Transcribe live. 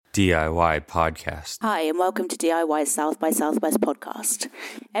DIY podcast. Hi, and welcome to DIY's South by Southwest podcast.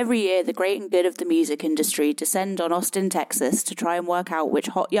 Every year, the great and good of the music industry descend on Austin, Texas to try and work out which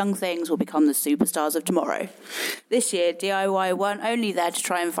hot young things will become the superstars of tomorrow. This year, DIY weren't only there to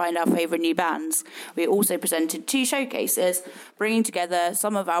try and find our favourite new bands, we also presented 2 showcases, bringing together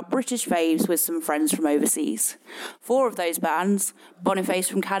some of our British faves with some friends from overseas. 4 of those bands, Boniface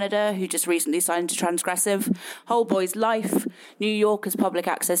from Canada, who just recently signed to Transgressive, Whole Boys Life, New Yorker's Public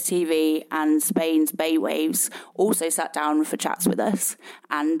Access TV, and Spain's Bay Waves also sat down for chats with us,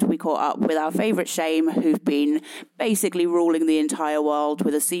 and we caught up with our favourite Shame, who've been basically ruling the entire world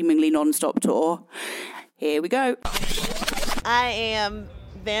with a seemingly non-stop tour. Here we go. I am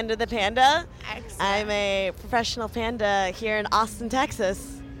Vanda the Panda. Excellent. I'm a professional panda here in Austin,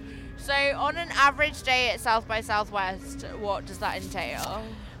 Texas. So on an average day at South by Southwest, what does that entail?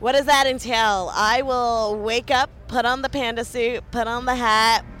 What does that entail? I will wake up, put on the panda suit, put on the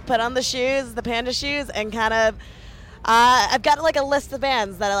hat, put on the shoes, the panda shoes, and kind of, I've got like a list of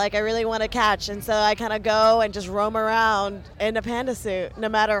bands that I really want to catch, and so I kind of go and just roam around in a panda suit, no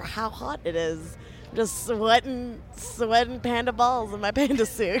matter how hot it is. Just sweating panda balls in my panda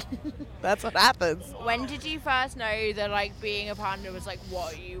suit. That's what happens. When did you first know that being a panda was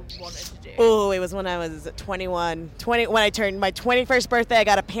what you wanted to do? Oh, it was when I was 21. When I turned my 21st birthday, I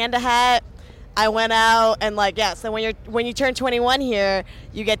got a panda hat. I went out and so when you turn 21 here,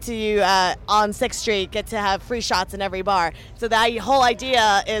 you get to on 6th Street get to have free shots in every bar. So the whole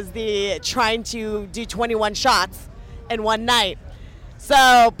idea is trying to do 21 shots in one night.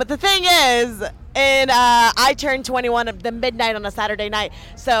 So, but the thing is, I turned 21 at the midnight on a Saturday night.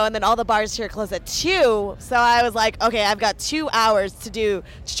 So, and then all the bars here close at 2. So I was like, okay, I've got 2 hours to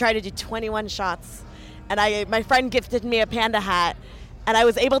try to do 21 shots. And my friend gifted me a panda hat, and I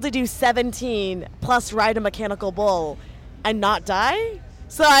was able to do 17 plus ride a mechanical bull and not die.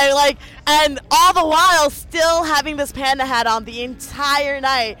 So and all the while still having this panda hat on the entire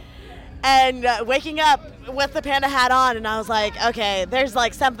night. And waking up with the panda hat on, and I was like, okay, there's I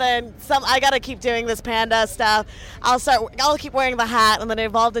gotta keep doing this panda stuff. I'll keep wearing the hat, and then it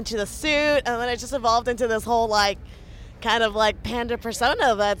evolved into the suit, and then it just evolved into this whole kind of panda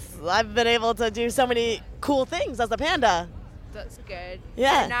persona I've been able to do so many cool things as a panda. That's good.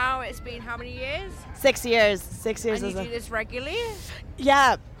 Yeah. So now it's been how many years? 6 years. 6 years. And you do this regularly?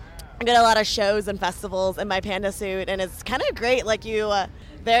 Yeah. I got a lot of shows and festivals in my panda suit, and it's kind of great.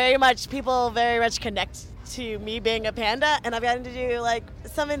 People very much connect to me being a panda, and I've gotten to do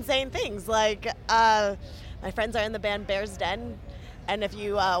some insane things. My friends are in the band Bear's Den, and if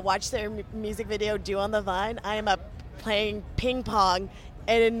you watch their music video "Do on the Vine," I am playing ping pong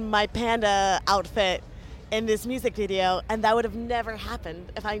in my panda outfit in this music video, and that would have never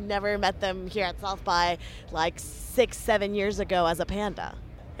happened if I never met them here at South by 6-7 years ago as a panda.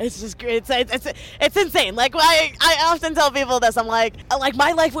 It's just great. It's insane. I often tell people this. I'm like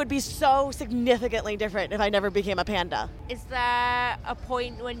my life would be so significantly different if I never became a panda. Is there a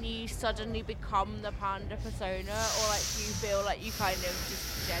point when you suddenly become the panda persona, or do you feel you kind of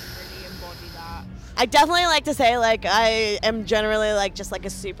just generally embody that? I definitely like to say I am generally just a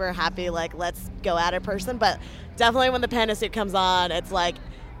super happy let's go at it person, but definitely when the panda suit comes on, it's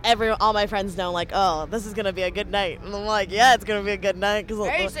all my friends know oh, this is gonna be a good night, and I'm yeah, it's gonna be a good night. So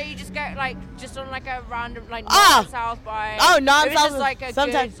you just go just on a random South by. Oh, non-South. Just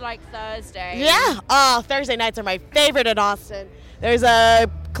sometimes good Thursday. Yeah. Oh, Thursday nights are my favorite in Austin. There's a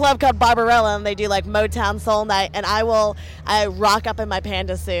club called Barbarella, and they do Motown Soul Night, and I rock up in my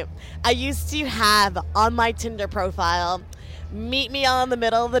panda suit. I used to have on my Tinder profile, meet me on the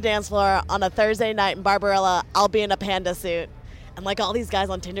middle of the dance floor on a Thursday night in Barbarella. I'll be in a panda suit. And all these guys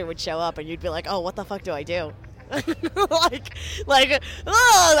on Tinder would show up, and you'd be like, oh, what the fuck do I do? Oh,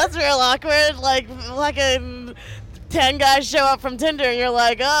 that's real awkward. 10 guys show up from Tinder, and you're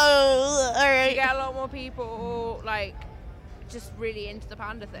like, oh, all right. You get a lot more people, just really into the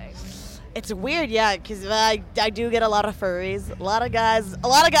panda thing. It's weird, yeah, because I do get a lot of furries. A lot of guys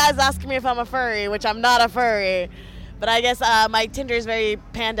ask me if I'm a furry, which I'm not a furry. But I guess my Tinder is very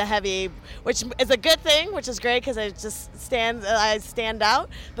panda heavy, which is a good thing, which is great because I stand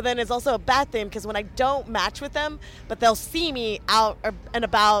out. But then it's also a bad thing because when I don't match with them, but they'll see me out and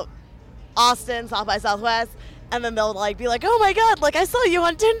about Austin, South by Southwest, and then they'll be like, oh my God, I saw you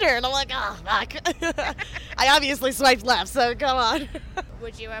on Tinder. And I'm like, oh, fuck. I obviously swiped left, so come on.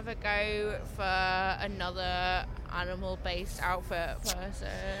 Would you ever go for another animal-based outfit person?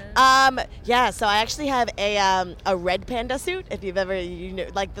 Yeah, so I actually have a red panda suit. If you've ever,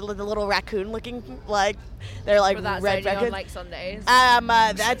 the little raccoon-looking, they're but that's red only raccoon. on Sundays.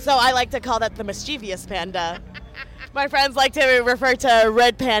 So I like to call that the mischievous panda. My friends like to refer to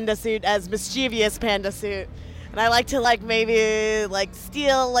red panda suit as mischievous panda suit. And I like to maybe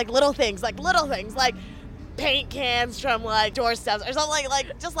steal little things like paint cans from doorsteps or something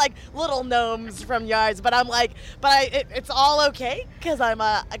just little gnomes from yards. But I'm it's all okay because I'm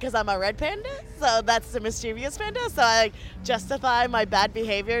a red panda. So that's the mischievous panda. So I justify my bad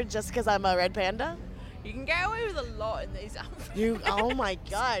behavior just because I'm a red panda. You can get away with a lot in these outfits. Oh my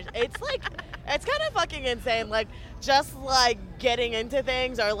gosh. It's kind of fucking insane. Just getting into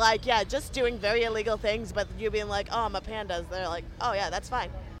things or just doing very illegal things, but you being oh, I'm a panda. They're oh yeah, that's fine.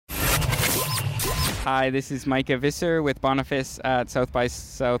 Hi, this is Micah Visser with Boniface at South by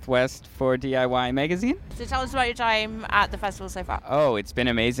Southwest for DIY Magazine. So tell us about your time at the festival so far. Oh, it's been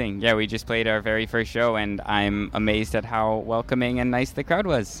amazing. Yeah, we just played our very first show, and I'm amazed at how welcoming and nice the crowd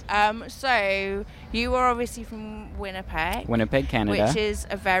was. So you were obviously from Winnipeg. Winnipeg, Canada. Which is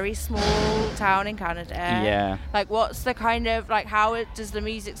a very small town in Canada. Yeah. What's the kind of, how does the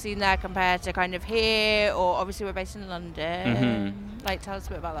music scene there compare to kind of here, or obviously we're based in London? Mm-hmm. Tell us a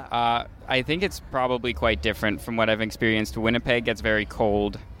bit about that. I think it's probably quite different from what I've experienced. Winnipeg gets very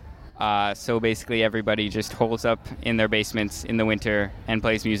cold. So basically everybody just holds up in their basements in the winter and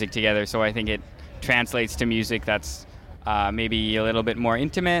plays music together. So I think it translates to music that's maybe a little bit more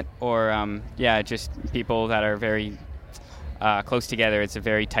intimate or, just people that are very close together. It's a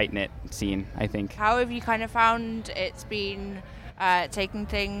very tight-knit scene, I think. How have you kind of found it's been taking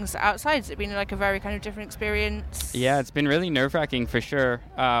things outside? Has it been a very kind of different experience? Yeah, it's been really nerve-wracking for sure,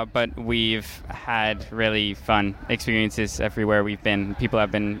 but we've had really fun experiences everywhere we've been. People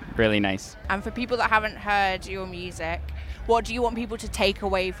have been really nice. And for people that haven't heard your music, what do you want people to take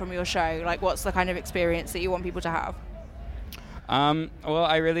away from your show? What's the kind of experience that you want people to have? Well,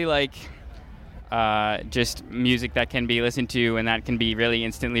 I really like just music that can be listened to and that can be really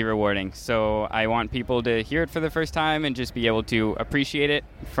instantly rewarding. So I want people to hear it for the first time and just be able to appreciate it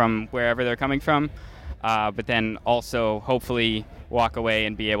from wherever they're coming from, but then also hopefully walk away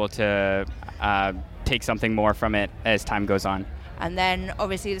and be able to take something more from it as time goes on. And then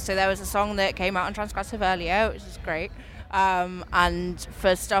obviously, so there was a song that came out on Transgressive earlier, which is great. And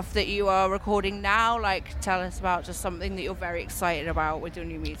for stuff that you are recording now, tell us about just something that you're very excited about with your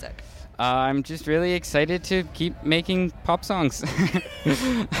new music. I'm just really excited to keep making pop songs.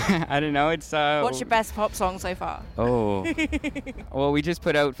 I don't know, it's... What's your best pop song so far? Oh. Well, we just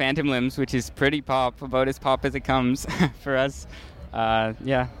put out Phantom Limbs, which is pretty pop, about as pop as it comes for us.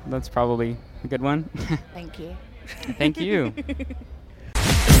 Yeah, that's probably a good one. Thank you. Thank you.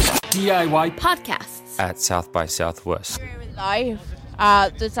 DIY podcasts at South by Southwest. Live.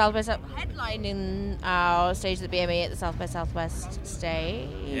 The South by Southwest headlining our stage of the BME at the South by Southwest stage.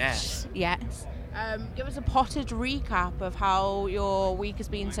 Yes. Yes. Give us a potted recap of how your week has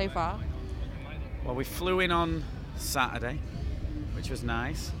been so far. Well, we flew in on Saturday, which was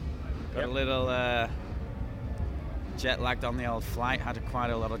nice. Got a little jet lagged on the old flight, had quite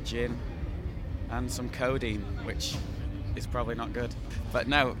a lot of gin and some codeine, which is probably not good. But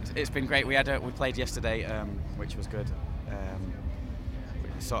no, it's been great. We played yesterday, which was good.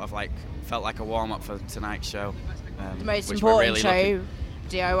 Sort of felt like a warm-up for tonight's show. The most important show,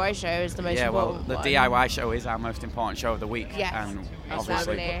 DIY show, is the most important the DIY show is our most important show of the week. Yes, and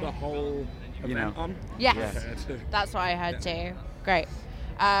obviously put the whole event on. Yes, yeah. That's what I heard too. Great.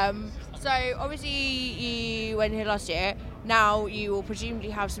 So obviously you went here last year. Now you will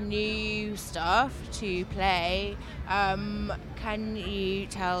presumably have some new stuff to play. Can you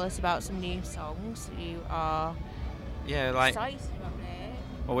tell us about some new songs that you are excited about playing?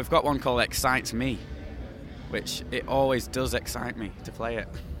 Well, we've got one called Excites Me, which it always does excite me to play it.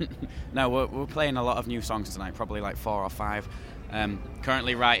 No, we're playing a lot of new songs tonight, probably 4 or 5.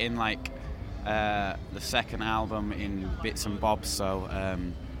 Currently writing the second album in bits and bobs, so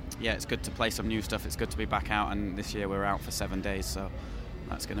it's good to play some new stuff. It's good to be back out, and this year we're out for 7 days, so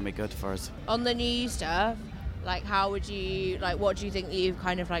that's going to be good for us. On the new stuff, how would you, what do you think that you've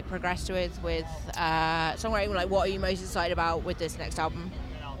kind of progressed with songwriting? What are you most excited about with this next album?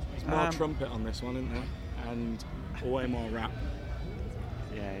 There's more trumpet on this one, isn't there? And way more rap.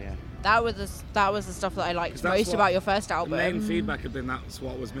 Yeah. That was the stuff that I liked most about your first album. The main feedback had been that's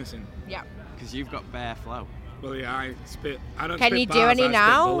what was missing. Yeah. Because you've got bare flow. Well, yeah, I don't Can spit you bars, do any I spit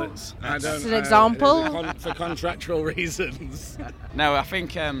now? bullets. I don't, Just an example? For contractual reasons. No, I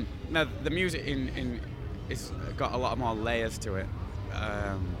think the music it's got a lot more layers to it.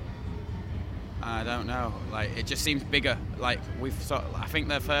 I don't know. It just seems bigger. I think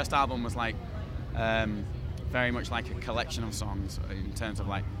the first album was very much like a collection of songs in terms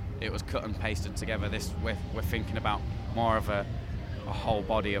of it was cut and pasted together. This we're thinking about more of a whole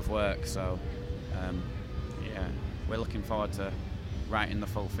body of work. So we're looking forward to writing the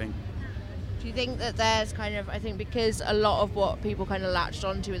full thing. Do you think that there's kind of, I think because a lot of what people kind of latched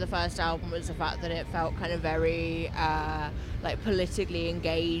onto with the first album was the fact that it felt kind of very like politically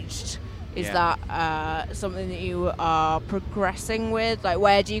engaged. Is that something that you are progressing with? Like,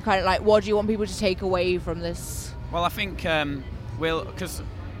 where do you kind of like, what do you want people to take away from this? Well, I think because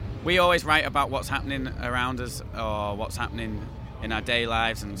we always write about what's happening around us or what's happening in our day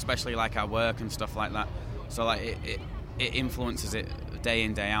lives, and especially like our work and stuff like that. So like it influences it day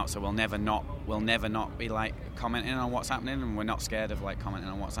in, day out. So we'll never not be like commenting on what's happening, and we're not scared of like commenting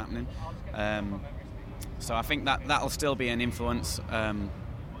on what's happening. So I think that'll still be an influence.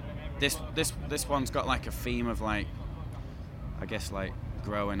 This one's got like a theme of like, I guess like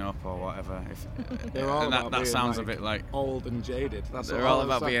growing up or whatever. They're all and about that being sounds like a bit like old and jaded. They're all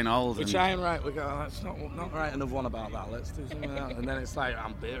about being old. We and try and write. We go, let's not write another one about that. Let's do something else. And then it's like,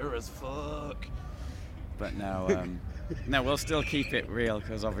 I'm bitter as fuck. But no, no, we'll still keep it real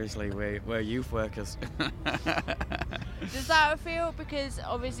because obviously we're youth workers. Does that feel, because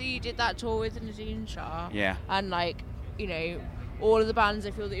obviously you did that tour with Nadine Shah? Yeah. And like, you know, all of the bands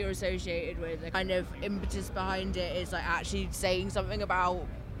I feel that you're associated with, the kind of impetus behind it is like actually saying something about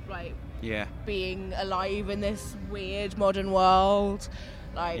like being alive in this weird modern world.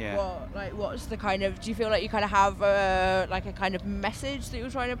 Like what's the kind of, do you feel like you kind of have like a kind of message that you're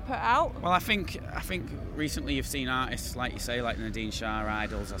trying to put out? Well, I think recently you've seen artists like you say, like Nadine Shah, our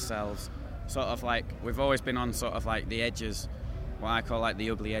idols, ourselves, sort of like we've always been on sort of like the edges, what I call like the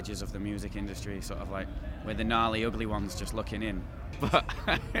ugly edges of the music industry, sort of like we're the gnarly ugly ones just looking in. But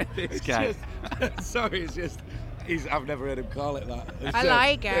this guy, sorry, it's just. I've never heard him call it that. I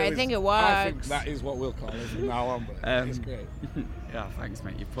like it. I think it works. I think that is what we'll call it from now on. But it's great. Yeah, thanks,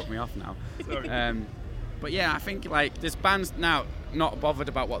 mate. You've put me off now. Sorry. But yeah, I think like there's bands now not bothered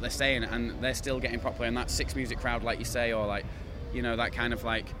about what they're saying, and they're still getting popular. And that Six Music crowd, like you say, or like, you know, that kind of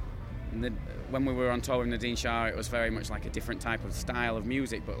like. When we were on tour with Nadine Shah, it was very much like a different type of style of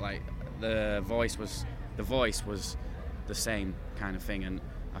music, but like the voice was the same kind of thing. And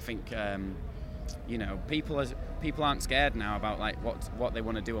I think. You know, people aren't scared now about like what they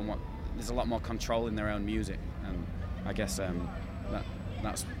want to do, and there's a lot more control in their own music, and I guess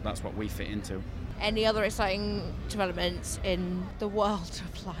that's what we fit into. Any other exciting developments in the world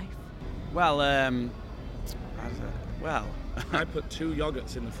of life? Well, I put 2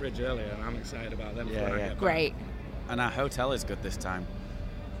 yogurts in the fridge earlier, and I'm excited about them. Great. And our hotel is good this time.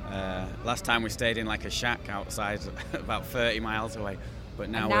 Last time we stayed in like a shack outside, about 30 miles away. But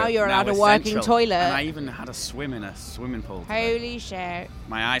now you're allowed a working central. toilet. And I even had a swim in a swimming pool today. Holy shit.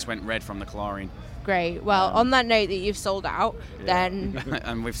 My eyes went red from the chlorine. Great. Well, on that note that you've sold out, then...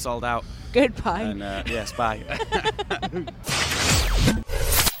 And we've sold out. Goodbye. And yes, bye.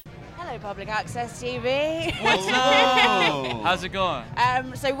 Hello, Public Access TV. What's up? How's it going?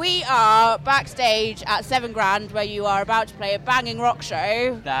 So we are backstage at 7 Grand, where you are about to play a banging rock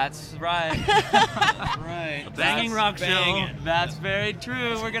show. That's right. Right. A banging rock show. That's very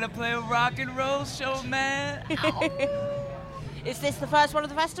true. We're gonna play a rock and roll show, man. Is this the first one of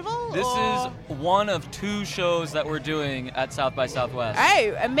the festival? This is one of 2 shows that we're doing at South by Southwest.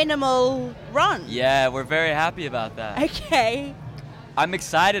 Oh, a minimal run. Yeah, we're very happy about that. Okay. I'm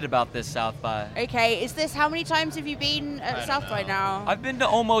excited about this South by. Okay, is this, how many times have you been at South by now? I've been to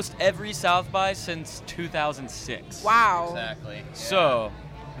almost every South by since 2006. Wow. Exactly. Yeah. So,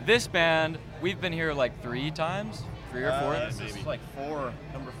 this band, we've been here like 3 times, 3 or 4. This is like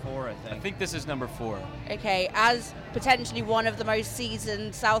number 4, I think. I think this is number 4. Okay, as potentially one of the most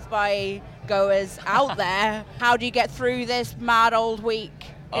seasoned South by goers out there, how do you get through this mad old week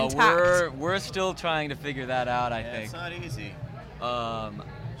intact? We're still trying to figure that out, I think. It's not easy.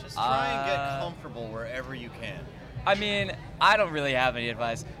 Just try and get comfortable wherever you can. I mean, I don't really have any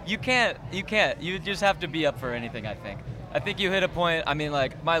advice. You can't. You just have to be up for anything, I think. I think you hit a point. I mean,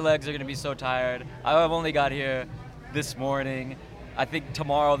 like, my legs are going to be so tired. I've only got here this morning. I think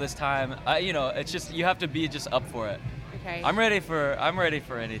tomorrow this time, you know, it's just, you have to be just up for it. Okay. I'm ready for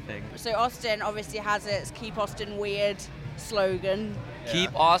anything. So Austin obviously has its Keep Austin Weird slogan. Yeah.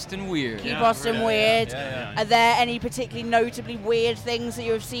 Keep Austin weird. Keep Austin weird. Are there any particularly notably weird things that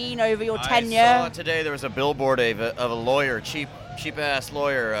you have seen over your tenure? I saw today there was a billboard of a lawyer, cheap ass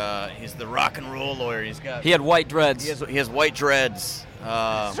lawyer. He's the rock and roll lawyer. He had white dreads. He has white dreads.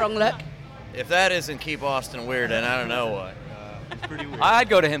 Strong look. If that isn't Keep Austin weird, then I don't know what. It's pretty weird. I'd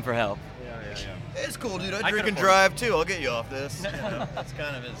go to him for help. Yeah. It's cool, dude. I drink and drive too. I'll get you off this. That's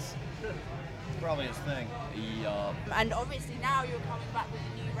kind of probably his thing. And obviously now you're coming back with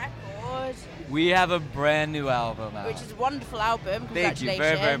a new record. We have a brand new album out. Which is a wonderful album. Thank you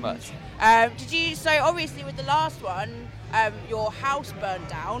very, very much. So obviously with the last one, your house burned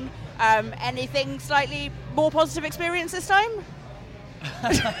down. Anything slightly more positive experience this time?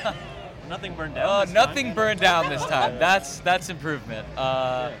 Nothing burned down. Nothing burned down this time. That's improvement.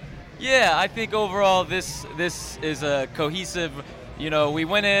 Yeah, I think overall this is a cohesive. We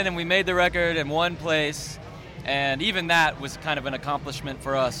went in and we made the record in one place, and even that was kind of an accomplishment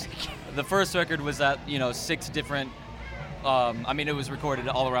for us. The first record was at 6 different. It was recorded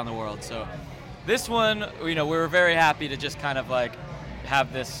all around the world. So this one, we were very happy to just kind of like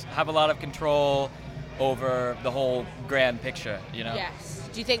have a lot of control over the whole grand picture. Yes.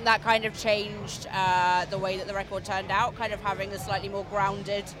 Do you think that kind of changed the way that the record turned out, kind of having a slightly more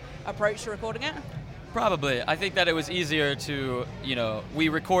grounded approach to recording it? Probably. I think that it was easier to, we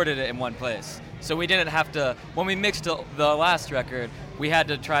recorded it in one place. So we didn't have to, when we mixed the last record, we had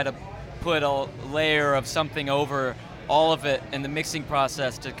to try to put a layer of something over all of it in the mixing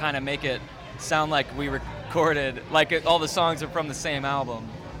process to kind of make it sound like we recorded, like all the songs are from the same album.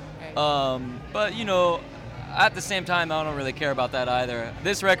 Okay. But, at the same time, I don't really care about that either.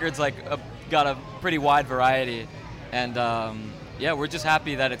 This record's got a pretty wide variety, and we're just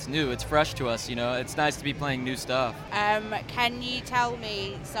happy that it's new. It's fresh to us, It's nice to be playing new stuff. Can you tell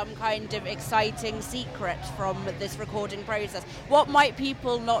me some kind of exciting secret from this recording process? What might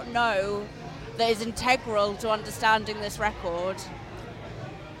people not know that is integral to understanding this record?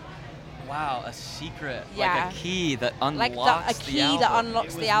 Wow, a secret. Yeah. Like a key that unlocks the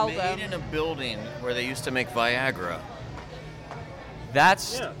album. It was made in a building where they used to make Viagra.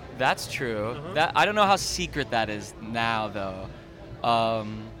 That's true. That I don't know how secret that is now, though.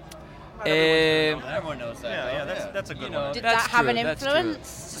 Everyone knows that. Yeah, that's a good one. Did that have an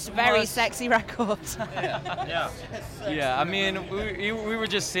influence? It's a very sexy record. Yeah, we were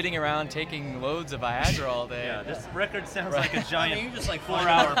just sitting around taking loads of Viagra all day. Yeah, this record sounds like a giant you just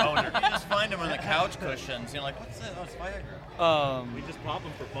 4-hour boner. You just find them on the couch cushions. You're like, what's that? Oh, it's Viagra. We just pop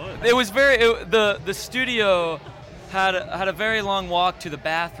them for fun. It was the studio had a very long walk to the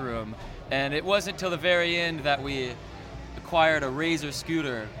bathroom, and it wasn't till the very end that we acquired a Razor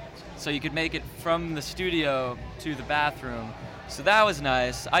scooter, so you could make it from the studio to the bathroom. So that was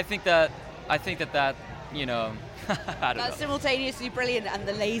nice. I think that I don't know. That's simultaneously brilliant and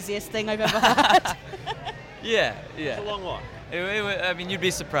the laziest thing I've ever heard. Yeah. It's a long walk. You'd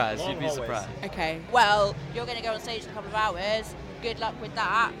be surprised. Long Okay. Well, you're going to go on stage in a couple of hours. Good luck with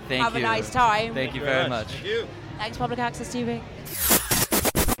that. Thank Have you. a nice time. Thank you very much. Thank you. Thanks, Public Access TV.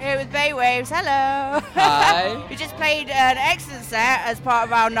 Here with Baywaves. Hello. Hi. We just played an excellent set as part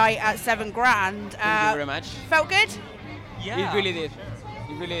of our night at 7 Grand. Thank you very much. Felt good? Yeah. It really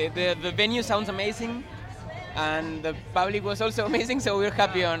did. The venue sounds amazing, and the public was also amazing, so we're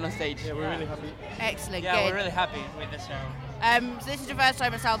happy on stage. Yeah, we're really happy. Excellent. Yeah, good. we're really happy with the show. So this is your first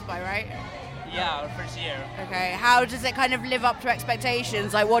time at South by, right? Yeah, our first year. Okay. How does it kind of live up to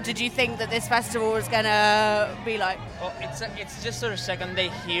expectations? Like, what did you think that this festival was gonna be like? Well, it's just our second day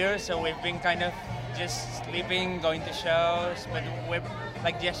here, so we've been kind of just sleeping, going to shows,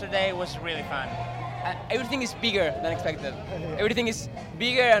 but yesterday was really fun. Everything is bigger than expected. Everything is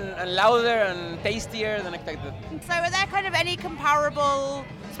bigger and louder and tastier than expected. So are there kind of any comparable,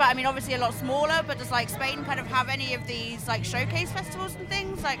 obviously a lot smaller, but does Spain kind of have any of these showcase festivals and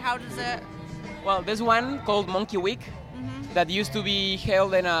things? How does it? Well, there's one called Monkey Week that used to be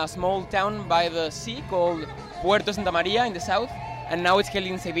held in a small town by the sea called Puerto Santa Maria in the south, and now it's held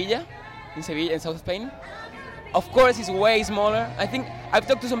in Sevilla, in South Spain. Of course, it's way smaller. I think I've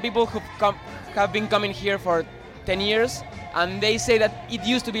talked to some people who have been coming here for 10 years, and they say that it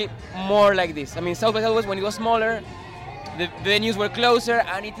used to be more like this. South by Southwest, when it was smaller, the venues were closer,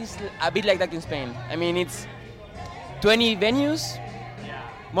 and it is a bit like that in Spain. It's 20 venues,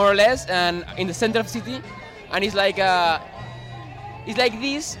 more or less, and in the center of the city, and it's like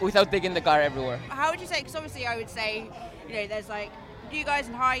this without taking the car everywhere. How would you say? Because obviously, I would say, there's you guys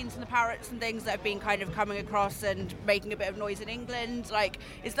and Heinz and the Parrots and things that have been kind of coming across and making a bit of noise in England.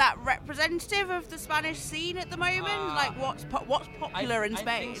 Is that representative of the Spanish scene at the moment? What's popular in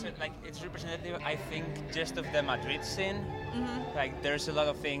Spain? I think so. It's representative, I think, just of the Madrid scene. Mm-hmm. There's a lot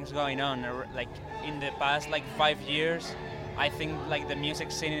of things going on. In the past 5 years, I think the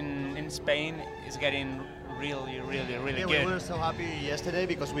music scene in Spain is getting really good. We were so happy yesterday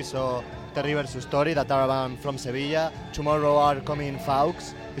because we saw Terry vs. Story, that are a band from Sevilla. Tomorrow are coming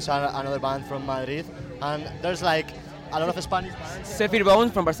Faux, which are another band from Madrid. And there's a lot of Spanish bands. Zephyr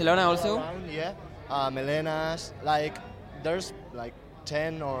Bones from Barcelona also. Around, yeah. Melenas. There's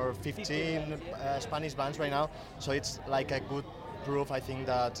 10 or 15 Spanish bands right now. So it's a good proof, I think,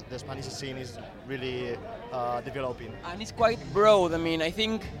 that the Spanish scene is really developing. And it's quite broad. I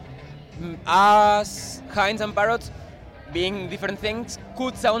think us, Heinz and Parrots, being different things,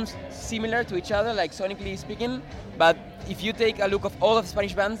 could sound similar to each other, like sonically speaking. But if you take a look of all of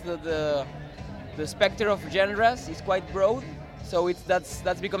Spanish bands, the specter of genres is quite broad. So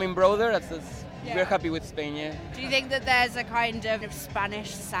that's becoming broader. We're happy with Spain, yeah. Do you think that there's a kind of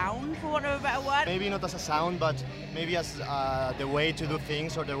Spanish sound, for want of a better word? Maybe not as a sound, but maybe as the way to do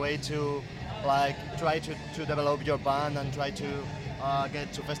things, or the way to like try to develop your band and try to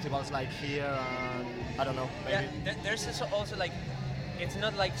get to festivals like here. I don't know. Maybe. Yeah, there's also like, it's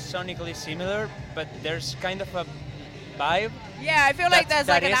not like sonically similar, but there's kind of a vibe. Yeah, I feel like there's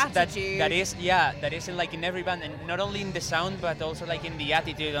like an attitude. That is like in every band, and not only in the sound, but also like in the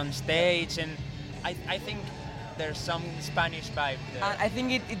attitude on stage. And I think there's some Spanish vibe there. I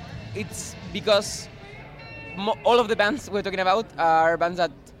think it's because all of the bands we're talking about are bands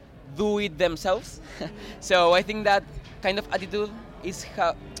that do it themselves. So I think that kind of attitude is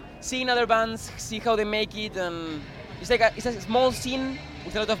seeing other bands, see how they make it, and it's like it's a small scene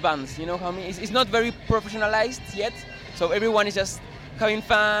with a lot of bands. You know how I mean? It's not very professionalized yet, so everyone is just having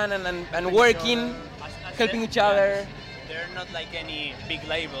fun and working, helping each other. There are not like any big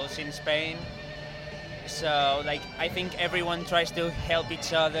labels in Spain, so like I think everyone tries to help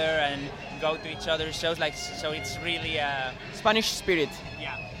each other and go to each other's shows. Like so, it's really a Spanish spirit.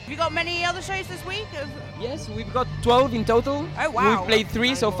 Yeah. Have you got many other shows this week? Yes, we've got 12 in total. Oh wow! We've played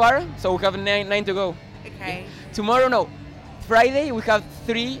 3 so far, so we have 9 to go. Okay. Friday we have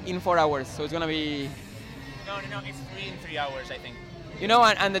 3 in 4 hours, so it's gonna be. No, it's 3 in 3 hours, I think. You know,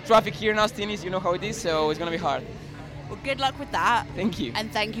 and the traffic here in Austin is, you know how it is, so it's gonna be hard. Well, good luck with that. Thank you.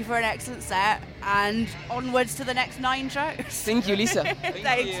 And thank you for an excellent set. And onwards to the next 9 shows. Thank you, Lisa.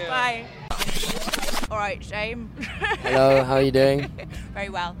 Thanks. Bye. All right, Shane. Hello, how are you doing? Very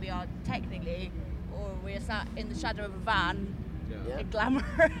well. We are technically, or we are sat in the shadow of a van, a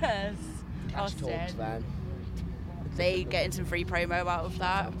glamorous Austin. Talks van. They getting some free promo out of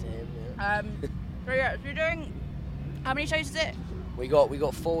that. So yeah, so you're doing. How many shows is it? We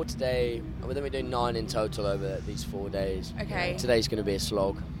got 4 today. We're then we're doing 9 in total over these 4 days. Okay. Today's going to be a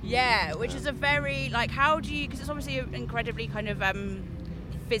slog. Yeah, which is a very how do you? Because it's obviously an incredibly kind of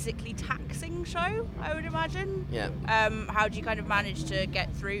physically taxing show, I would imagine. Yeah. How do you kind of manage to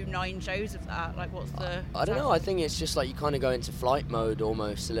get through 9 shows of that? Like, what's the? I don't know. I think it's just like you kind of go into flight mode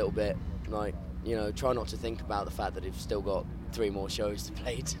almost a little bit. Like, you know, try not to think about the fact that you've still got 3 more shows to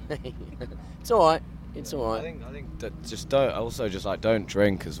play today. It's all right. It's all right. I think that don't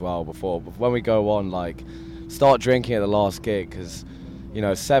drink as well before. But when we go on, like, start drinking at the last gig because, you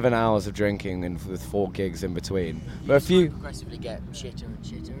know, 7 hours of drinking and with 4 gigs in between. But if you progressively get shitter and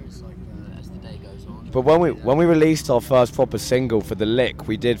shitter as the day goes on. But when we released our first proper single for The Lick,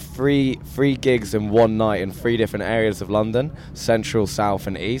 we did three gigs in one night in 3 different areas of London: Central, South,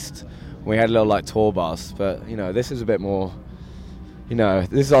 and East. We had a little like tour bus, but you know, this is a bit more. You know,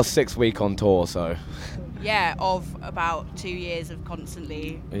 this is our 6th week on tour, so. Yeah, of about 2 years of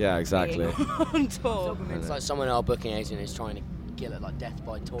constantly. Yeah, exactly. On tour. It's like someone in our booking agent is trying to kill it like death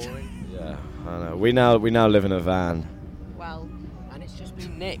by touring. Yeah, I know. We now live in a van. Well, and it's just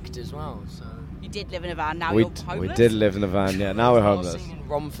been nicked as well. So you did live in a van. Now you're homeless. We did live in a van. Yeah, now we're homeless. In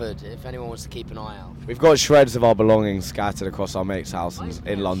Romford, if anyone wants to keep an eye out. We've got shreds of our belongings scattered across our mate's house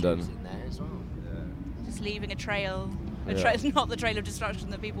in London. Just leaving a trail. Not the trail of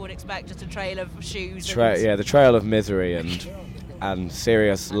destruction that people would expect, just a trail of shoes. Yeah, the trail of misery and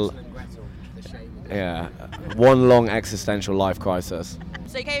serious. One long existential life crisis.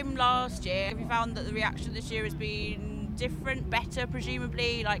 So you came last year. Have you found that the reaction this year has been different, better,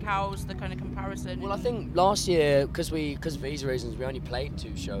 presumably? Like, how's the kind of comparison? Well, I think last year, because of visa reasons, we only played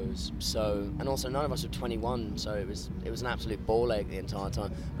 2 shows. So, and also none of us were 21, so it was an absolute ball ache the entire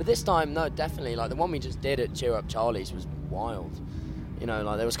time. But this time, no, definitely, like the one we just did at Cheer Up Charlie's was wild. You know,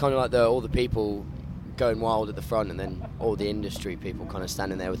 like there was kind of like all the people going wild at the front, and then all the industry people kind of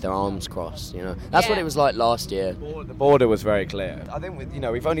standing there with their arms crossed. You know, that's what it was like last year. The border was very clear. I think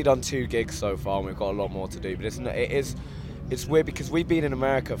we've only done 2 gigs so far, and we've got a lot more to do. But it's weird because we've been in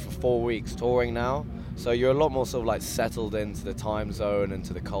America for 4 weeks touring now, so you're a lot more sort of like settled into the time zone and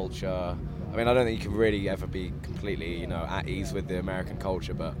to the culture. I mean, I don't think you can really ever be completely, at ease with the American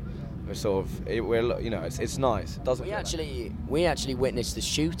culture, but we're sort of, it's nice. It doesn't. We actually witnessed the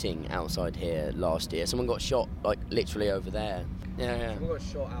shooting outside here last year. Someone got shot like literally over there. Yeah. Someone got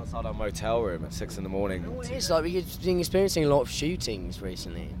shot outside our motel room at 6 a.m. It's like we've been experiencing a lot of shootings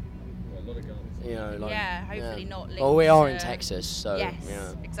recently. A lot of guns. Hopefully not linked. Well, we are in Texas, so.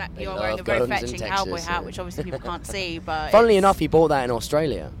 Yes, exactly. You're wearing a very fetching cowboy hat, which obviously people can't see, but. Funnily enough, he bought that in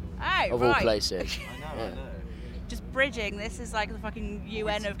Australia. Oh, of all places. I know. Just bridging. This is like the fucking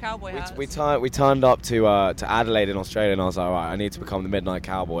UN of cowboy hats. We turned up to Adelaide in Australia, and I was like, all right, I need to become the Midnight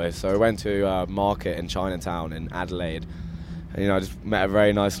Cowboy. So I went to a market in Chinatown in Adelaide, and I just met a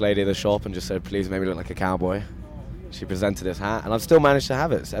very nice lady at the shop and just said, please make me look like a cowboy. She presented this hat, and I've still managed to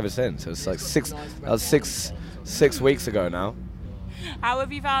have it ever since. It was like six weeks ago now. How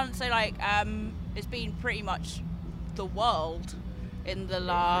have you found? So it's been pretty much the world in the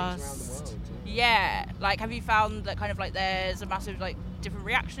last. Yeah, have you found that kind of there's a massive different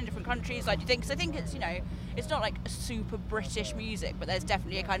reaction in different countries? Do you think? Because I think it's it's not a super British music, but there's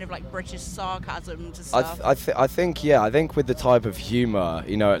definitely a kind of British sarcasm to stuff. I think with the type of humour,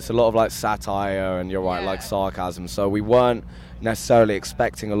 it's a lot of satire and you're right, sarcasm. So we weren't necessarily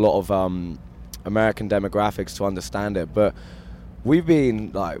expecting a lot of American demographics to understand it, but we've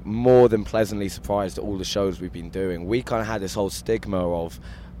been more than pleasantly surprised at all the shows we've been doing. We kind of had this whole stigma of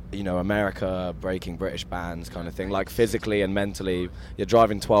America breaking British bands kind of thing, physically and mentally. You're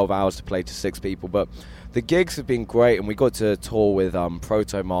driving 12 hours to play to 6 people, but the gigs have been great, and we got to tour with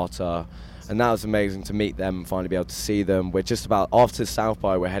Proto Martyr, and that was amazing to meet them and finally be able to see them. We're just about, after South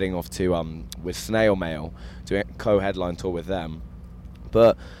by, we're heading off to with Snail Mail to a co-headline tour with them.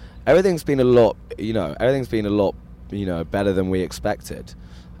 But everything's been a lot better than we expected,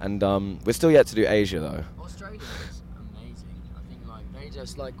 and we're still yet to do Asia though. Australia is amazing. I think they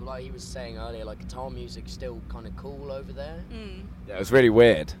just like he was saying earlier, guitar music's still kind of cool over there. Yeah, it was really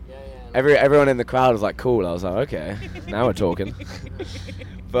weird. Yeah. Everyone in the crowd was cool. I was like, okay, now we're talking.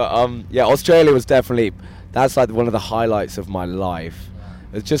 But Australia was definitely, that's one of the highlights of my life.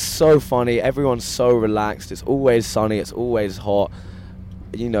 It's just so funny. Everyone's so relaxed. It's always sunny. It's always hot.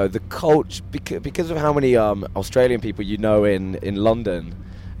 The culture, because of how many Australian people in London,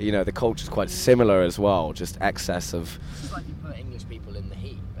 the culture's quite similar as well, just excess of... It's like you put English people in the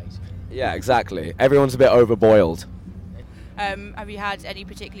heat, basically. Yeah, exactly. Everyone's a bit overboiled. Have you had any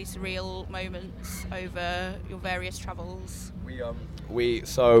particularly surreal moments over your various travels?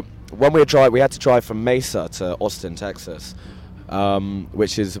 So when we had to drive from Mesa to Austin, Texas,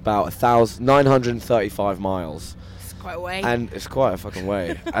 which is about 935 miles. Quite a way. And it's quite a fucking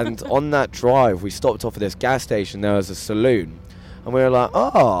way. And on that drive, we stopped off at this gas station. There was a saloon, and we were like,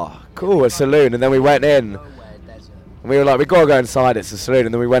 "Oh, cool, a saloon." And then we went in, and we were like, "We gotta go inside. It's a saloon."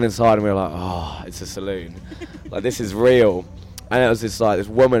 And then we went inside, and we were like, "Oh, it's a saloon. This is real." And it was this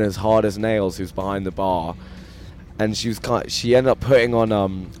woman as hard as nails who's behind the bar, and she ended up putting on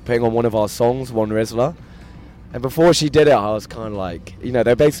one of our songs, One Rizla. And before she did it, I was kind of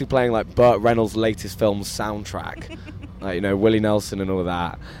they're basically playing Burt Reynolds' latest film soundtrack, Willie Nelson and all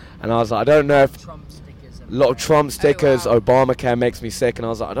that. And I was like, I don't know if a lot of Trump stickers, Obamacare makes me sick. And I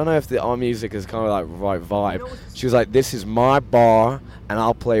was like, I don't know if our music is kind of right vibe. She was like, this is my bar, and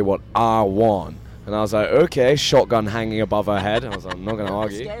I'll play what I want. And I was like, okay, shotgun hanging above her head. I was like, I'm not going to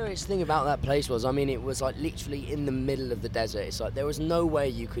argue. The scariest thing about that place was, it was literally in the middle of the desert. It's there was no way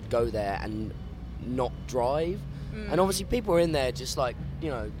you could go there and not drive. And obviously people were in there just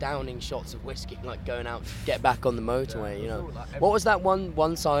downing shots of whiskey, going out to get back on the motorway. What was that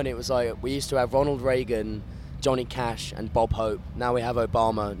one sign? It was we used to have Ronald Reagan, Johnny Cash and Bob Hope. Now we have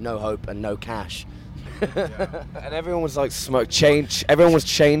Obama, no hope and no cash. And everyone was everyone was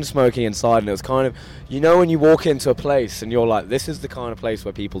chain smoking inside, and it was kind of, when you walk into a place and you're like, this is the kind of place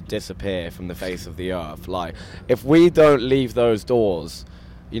where people disappear from the face of the earth. If we don't leave those doors,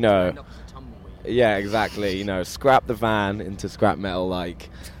 yeah, exactly. Scrap the van into scrap metal.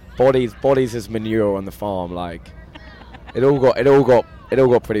 Bodies as manure on the farm. It all got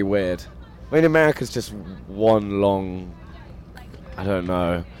pretty weird. America's just one long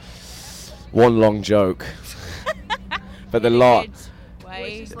joke. But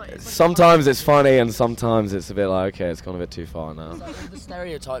sometimes it's funny, and sometimes it's a bit okay, it's gone a bit too far now. All the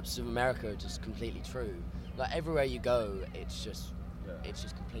stereotypes of America are just completely true. Everywhere you go, it's just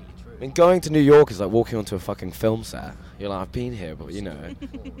completely true. Going to New York is like walking onto a fucking film set. You're like, I've been here, but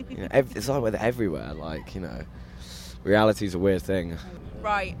it's like everywhere. Reality's a weird thing.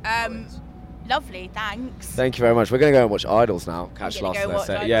 Right. Lovely. Thanks. Thank you very much. We're gonna go and watch Idols now. Catch Lost.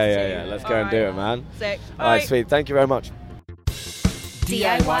 Yeah. Let's go and do it, man. Sick. All right, sweet. Thank you very much.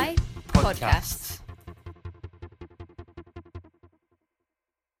 DIY Podcasts.